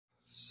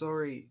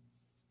sorry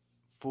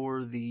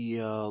for the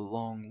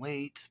long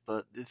wait,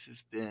 but this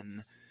has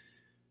been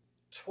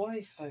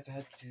twice I've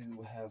had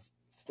to have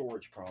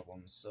storage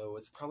problems, so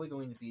it's probably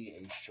going to be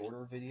a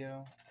shorter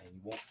video, and you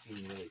won't see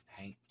me really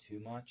paint too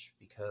much,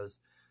 because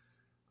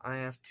I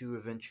have to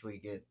eventually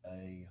get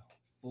a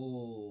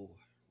full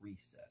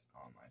reset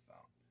on my phone.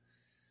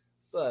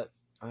 But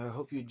I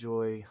hope you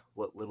enjoy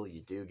what little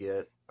you do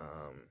get.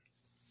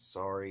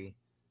 Sorry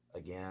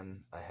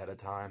again ahead of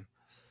time.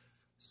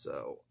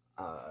 So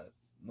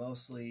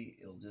mostly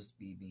it'll just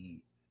be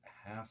me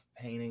half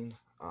painting.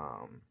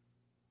 So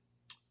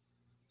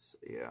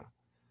yeah,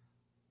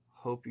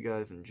 hope you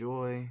guys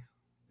enjoy,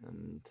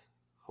 and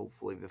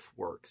hopefully this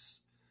works.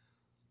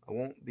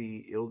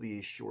 It'll be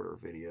a shorter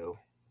video,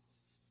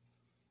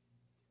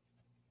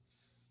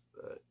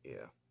 but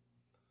yeah.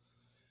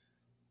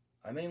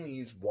 I mainly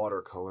use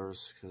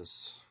watercolors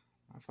because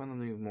I find them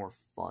to be more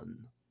fun.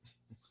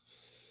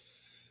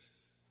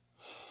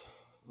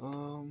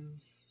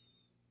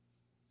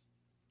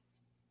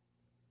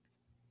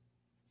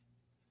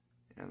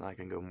 And I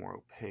can go more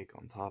opaque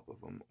on top of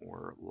them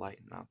or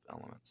lighten up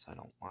elements I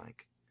don't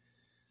like.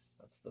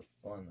 That's the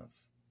fun of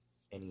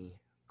any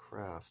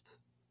craft.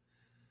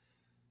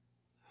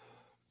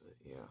 But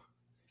yeah,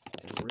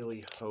 I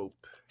really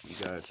hope you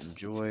guys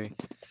enjoy.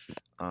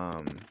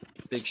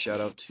 Big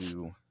shout out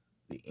to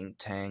the Ink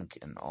Tank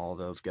and all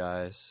those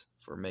guys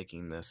for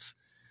making this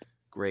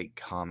great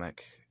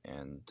comic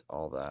and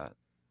all that.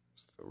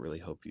 So really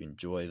hope you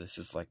enjoy. This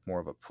is like more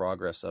of a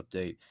progress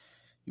update.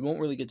 You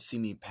won't really get to see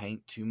me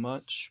paint too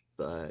much,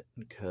 but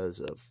because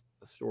of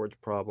a storage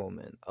problem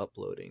and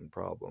uploading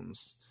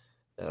problems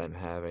that I'm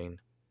having,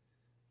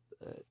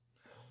 but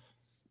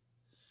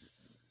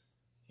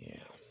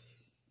yeah,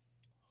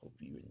 hope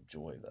you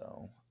enjoy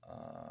though.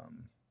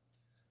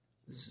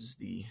 This is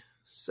the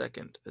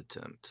second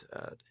attempt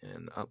at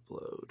an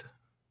upload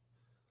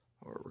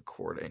or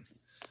recording,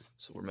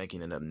 so we're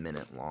making it a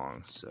minute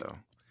long, so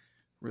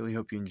really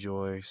hope you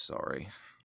enjoy. Sorry.